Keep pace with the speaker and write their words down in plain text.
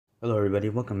Hello everybody,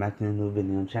 welcome back to a new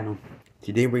video on the channel.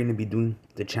 Today we're going to be doing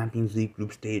the Champions League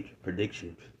group stage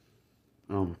predictions.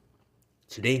 Um,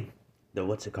 Today, the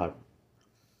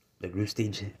group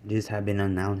stages have been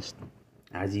announced.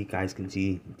 As you guys can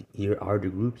see, here are the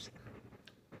groups.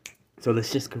 So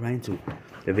let's just get right into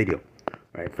the video.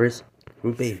 Alright, first,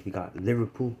 Group A, we got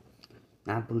Liverpool,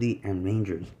 Napoli, and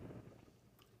Rangers.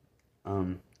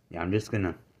 Yeah, I'm just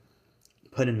gonna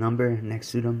put a number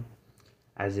next to them,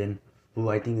 as in who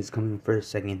I think is coming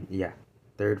first, second, yeah,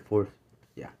 third, fourth,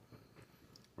 yeah.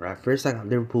 Right, first I got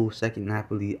Liverpool, second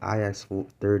Napoli, Ajax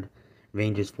third,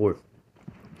 Rangers fourth.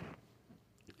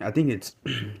 I think it's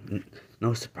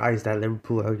no surprise that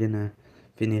Liverpool are gonna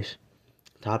finish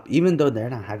top, even though they're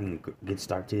not having a good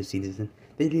start to the season.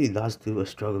 They really lost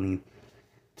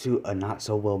to a not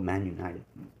so well Man United,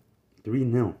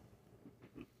 3-0.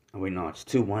 Oh wait, no, it's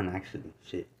 2-1 actually.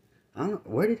 Shit, I don't know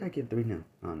where did I get 3-0.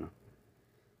 I don't know.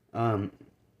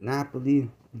 Napoli,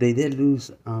 they did lose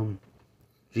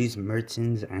Dries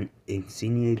Mertens and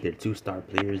Insigne, their two star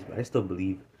players, but I still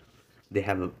believe they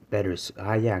have a better.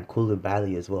 Yeah, and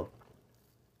Koulibaly as well.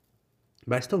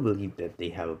 But I still believe that they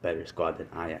have a better squad than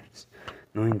Ajax,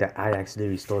 knowing that Ajax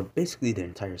literally stole basically their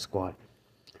entire squad,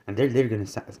 and they're literally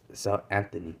gonna sell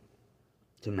Anthony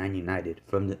to Man United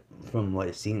from what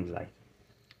it seems like,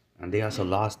 and they also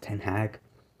lost Ten Hag.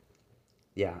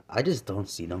 Yeah, I just don't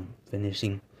see them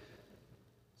finishing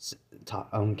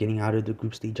top, getting out of the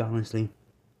group stage. Honestly,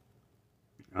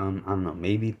 I don't know.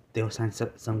 Maybe they'll sign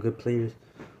some good players.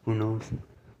 Who knows?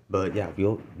 But yeah,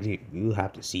 we'll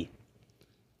have to see.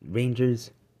 Rangers,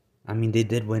 I mean, they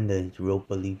did win the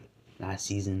Europa League last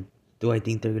season. Do I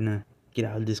think they're gonna get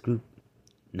out of this group?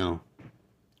 No.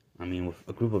 I mean, with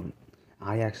a group of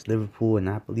Ajax, Liverpool, and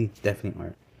Napoli, definitely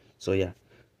aren't. So yeah,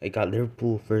 I got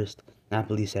Liverpool first,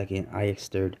 Napoli second, Ajax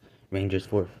third, Rangers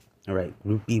fourth. All right,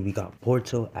 Group B, we got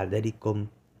Porto, Atletico,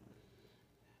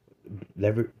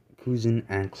 Leverkusen,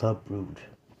 and Club Brugge.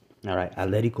 All right,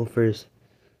 Atletico first.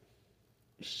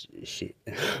 Shit.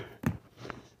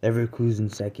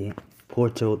 Leverkusen second,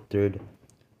 Porto third,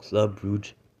 Club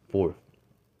Brugge fourth.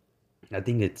 I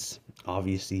think it's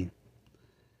obviously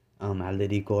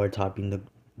Atletico are topping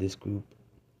this group.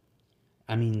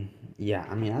 I mean, yeah,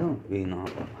 I mean I don't really know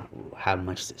have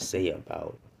much to say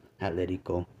about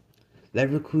Atletico.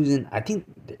 Leverkusen, I think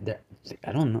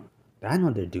I don't know. I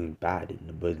know they're doing bad in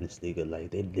the Bundesliga.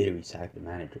 Like they literally sacked the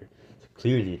manager. So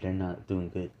clearly they're not doing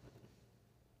good.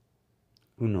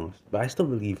 Who knows? But I still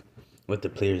believe with the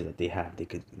players that they have, they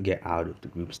could get out of the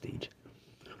group stage.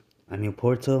 I mean,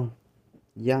 Porto,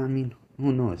 yeah, I mean,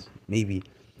 who knows? Maybe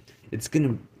it's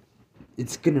gonna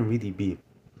it's gonna really be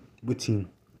between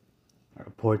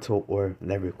Porto or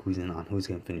Leverkusen on who's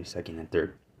gonna finish second and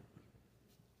third.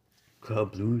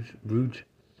 Club Brugge, I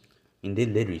mean, they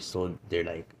literally sold their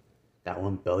that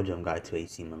one Belgium guy to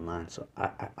AC Milan. So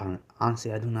I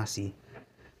honestly I do not see.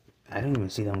 I don't even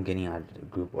see them getting out of the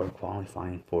group or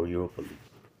qualifying for Europa League,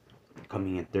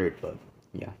 coming in third. But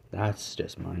yeah, that's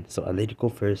just mine. So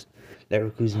Atletico first,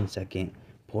 Leverkusen second,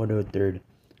 Porto third,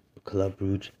 Club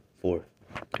Brugge fourth.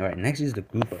 All right, next is the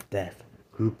group of death,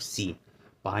 Group C,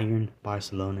 Bayern,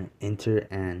 Barcelona, Inter,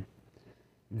 and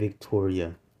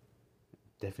Victoria.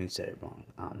 Definitely said it wrong.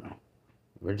 I don't know.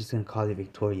 We're just gonna call it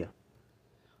Victoria.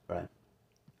 All right.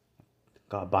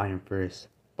 Got Bayern first,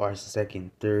 Barca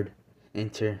second, third,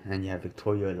 Inter, and you have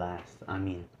Victoria last. I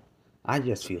mean, I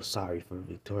just feel sorry for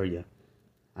Victoria.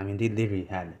 I mean, they literally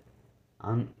had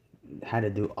to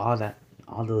do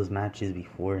all those matches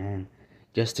beforehand,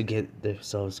 just to get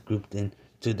themselves grouped in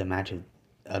to the match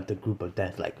of the group of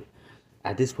death. Like,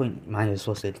 at this point, you might as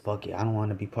well say, fuck it, I don't want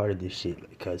to be part of this shit,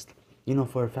 because you know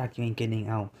for a fact you ain't getting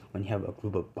out when you have a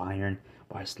group of Bayern,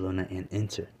 Barcelona, and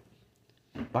Inter.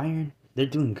 Bayern, they're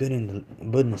doing good in the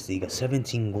Bundesliga,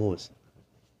 17 goals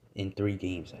in 3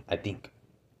 games, I think.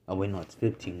 Oh wait, no, it's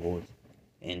 15 goals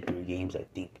in 3 games, I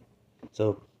think.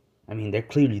 So, I mean, they're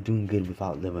clearly doing good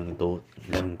without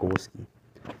Lewandowski.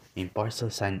 I mean,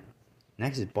 Barca signed.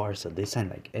 Next is Barca. They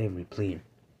signed like every player.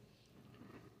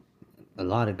 A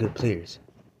lot of good players.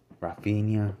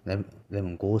 Rafinha,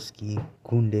 Lewandowski,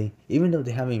 Kunde. Even though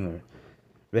they haven't even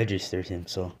registered him,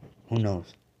 so who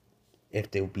knows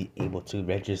if they'll be able to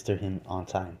register him on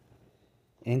time.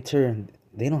 Inter,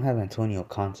 they don't have Antonio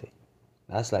Conte.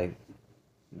 That's like,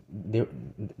 they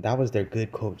that was their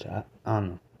good coach. I don't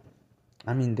know.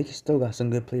 I mean, they still got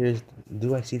some good players.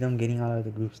 Do I see them getting out of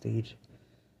the group stage?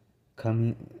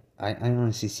 Coming, I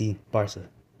honestly see Barca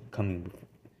coming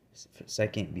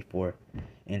second before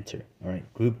Inter. All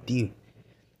right, Group D: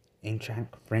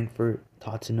 Eintracht Frankfurt,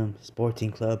 Tottenham,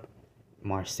 Sporting Club,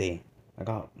 Marseille. I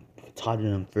got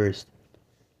Tottenham first.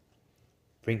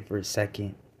 Frankfurt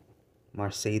second,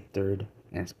 Marseille third,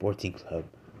 and Sporting Club.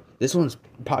 This one's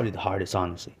probably the hardest,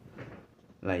 honestly.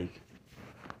 Like,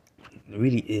 it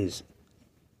really is.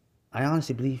 I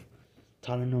honestly believe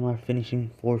Tottenham are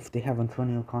finishing fourth. They have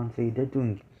Antonio Conte. They're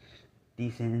doing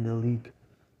decent in the league.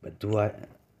 But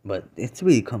But it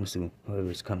really comes to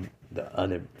whoever's coming. The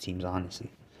other teams,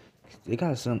 honestly, they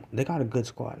got some. They got a good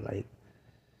squad. Like,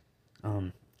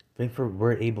 Frankfurt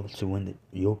were able to win the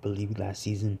Europa League last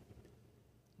season.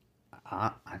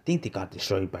 I think they got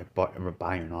destroyed by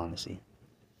Bayern. Honestly,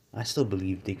 I still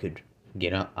believe they could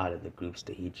get out of the group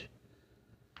stage.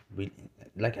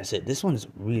 Like I said, this one's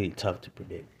really tough to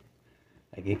predict.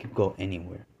 Like, it could go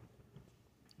anywhere.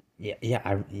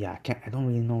 I can't. I don't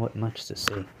really know what much to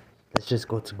say. Let's just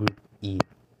go to Group E.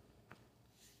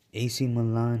 AC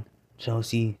Milan,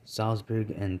 Chelsea,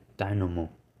 Salzburg, and Dynamo.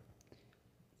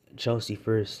 Chelsea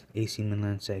first, AC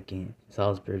Milan second,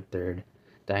 Salzburg third,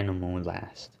 Dynamo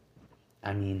last.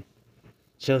 I mean,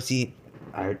 Chelsea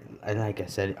are, like I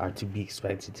said, are to be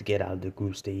expected to get out of the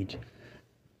group stage.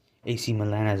 AC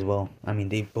Milan as well. I mean,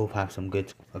 they both have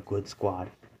a good squad.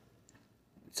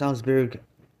 Salzburg,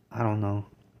 I don't know.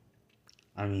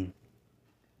 I mean,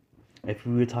 if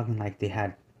we were talking like they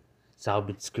had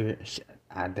Salzburg,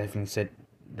 I definitely said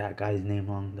that guy's name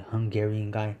wrong. The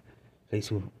Hungarian guy plays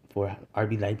for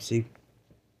RB Leipzig.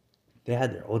 They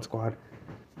had their old squad.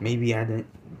 Maybe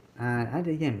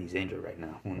he's injured right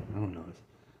now. Who knows?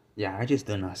 Yeah, I just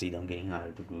do not see them getting out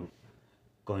of the group,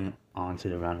 going on to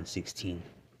the round of 16.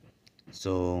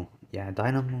 So yeah,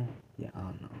 Dynamo. Yeah, I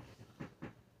don't know.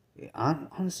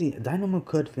 Honestly, Dynamo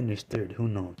could finish third. Who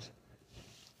knows?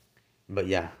 But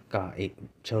yeah, got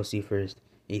Chelsea first,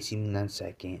 AC Milan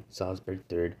second, Salzburg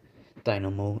third,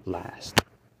 Dynamo last.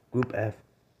 Group F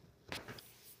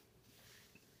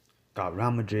got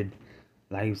Real Madrid,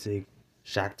 Leipzig,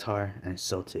 Shakhtar, and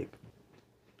Celtic.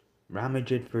 Real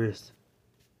Madrid first,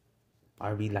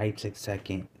 RB Leipzig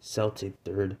second, Celtic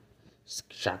third,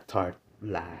 Shakhtar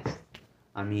last.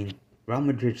 I mean, Real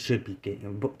Madrid should be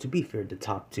getting, but to be fair, the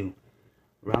top two,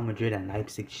 Real Madrid and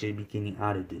Leipzig, should be getting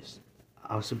out of this.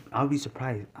 I'll be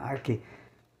surprised.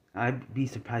 I'd be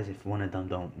surprised if one of them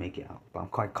don't make it out, but I'm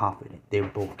quite confident they're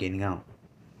both getting out.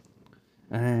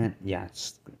 And yeah,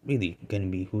 it's really gonna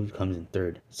be who comes in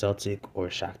third, Celtic or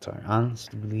Shakhtar. I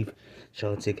honestly believe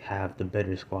Celtic have the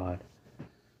better squad.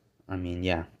 I mean,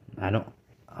 yeah, I don't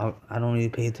really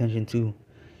pay attention to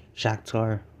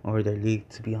Shakhtar or their league.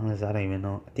 To be honest, I don't even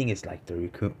know. I think it's like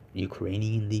the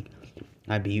Ukrainian league.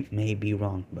 May be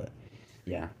wrong, but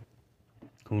yeah,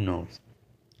 who knows?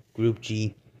 Group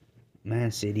G,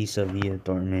 Man City, Sevilla,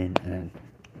 Dortmund, and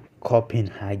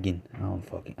Copenhagen.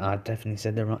 I definitely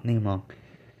said the name wrong.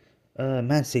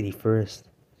 Man City first,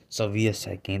 Sevilla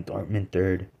second, Dortmund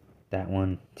third. That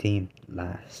one team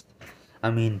last. I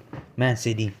mean, Man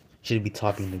City should be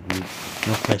topping the group,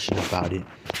 no question about it.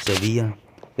 Sevilla,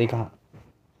 they got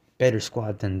better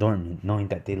squad than Dortmund, knowing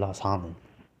that they lost Holland.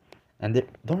 And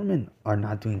Dortmund are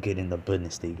not doing good in the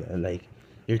Bundesliga. Like,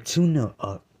 you're 2-0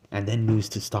 up and then lose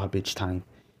to stoppage time.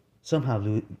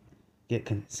 Somehow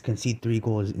concede 3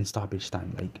 goals in stoppage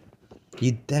time. Like,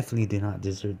 you definitely do not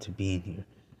deserve to be in here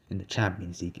in the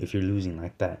Champions League if you're losing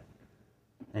like that.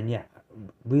 And yeah,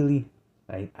 really,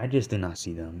 like, I just do not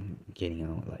see them getting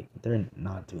out. Like, they're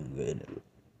not doing good.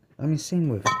 I mean, same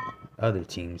with other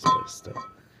teams, but still.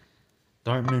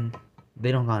 Dortmund,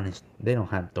 they don't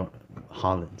have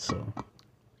Holland, so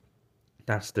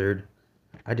that's third.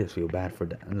 I just feel bad for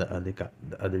the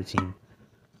other team.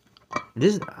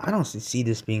 I don't see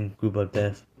this being group of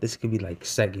death. This could be like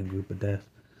second group of death.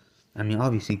 I mean,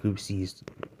 obviously Group C is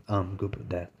group of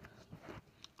death.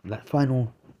 That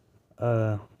final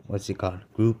what's it called?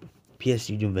 Group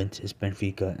PSG, Juventus,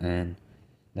 Benfica, and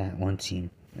that one team.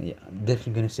 Yeah, I'm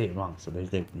definitely gonna say it wrong, so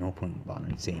there's no point in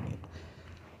bothering saying it.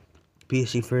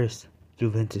 PSG first,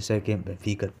 Juventus second,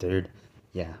 Benfica third.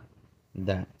 Yeah,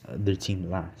 that other team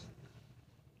last.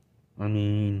 I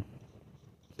mean,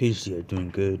 PSG are doing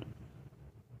good.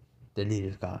 The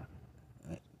leaders got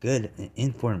good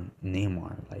informed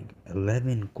Neymar, like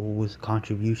 11 goals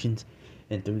contributions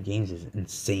in 3 games is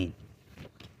insane.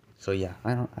 So yeah,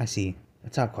 I see.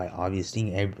 It's not quite obvious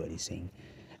thing. Everybody's saying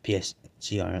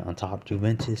PSG are on top.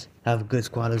 Juventus have a good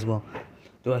squad as well.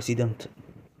 Do I see them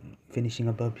finishing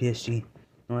above PSG?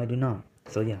 No, I do not.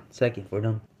 So yeah, second for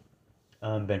them.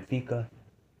 Benfica.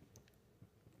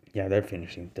 Yeah, they're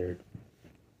finishing third.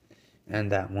 And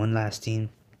that one last team,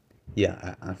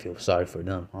 yeah, I feel sorry for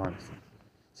them, honestly.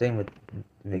 Same with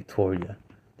Victoria.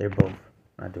 They're both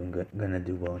not doing good, gonna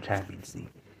do well in Champions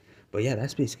League. But yeah,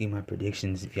 that's basically my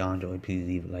predictions. If y'all enjoyed, please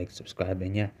leave a like, subscribe,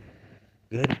 and yeah,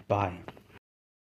 goodbye.